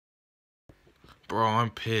Bro, I'm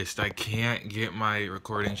pissed. I can't get my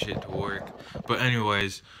recording shit to work. But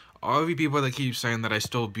anyways, all of you people that keep saying that I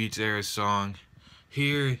stole Beats Era's song,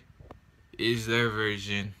 here is their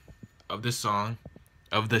version of the song,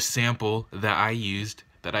 of the sample that I used,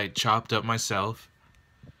 that I chopped up myself.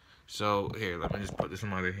 So, here, let me just put this in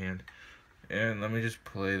my other hand. And let me just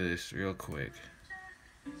play this real quick.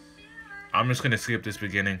 I'm just gonna skip this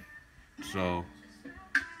beginning. So,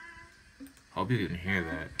 hope you can hear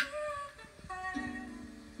that.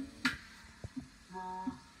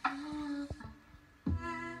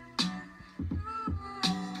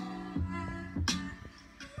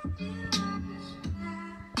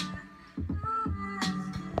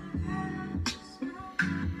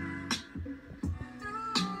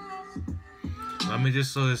 Let me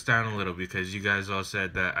just slow this down a little because you guys all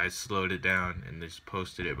said that I slowed it down and just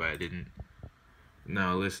posted it, but I didn't.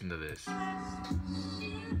 Now listen to this.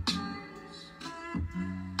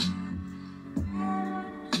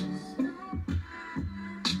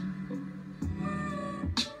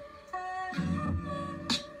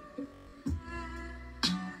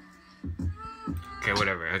 Okay,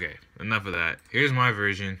 whatever. Okay, enough of that. Here's my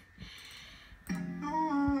version.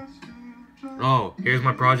 Oh, here's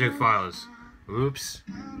my project files. Oops.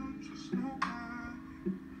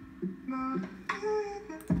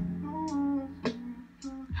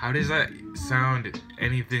 How does that sound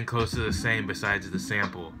anything close to the same besides the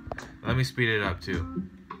sample? Let me speed it up too.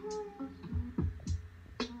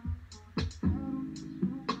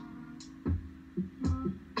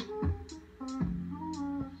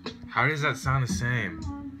 How does that sound the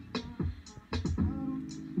same?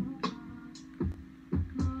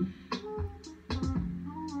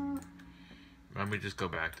 Let me just go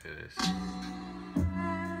back to this.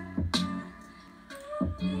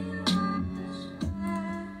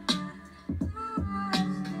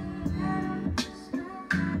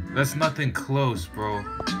 That's nothing close, bro.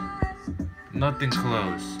 Nothing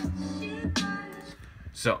close.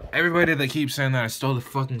 So, everybody that keeps saying that I stole the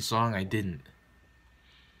fucking song, I didn't.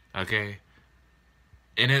 Okay?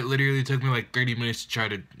 And it literally took me like 30 minutes to try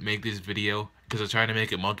to make this video, because I tried to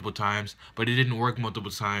make it multiple times, but it didn't work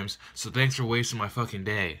multiple times, so thanks for wasting my fucking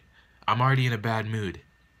day. I'm already in a bad mood.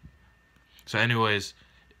 So anyways,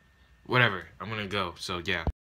 whatever, I'm gonna go, so yeah.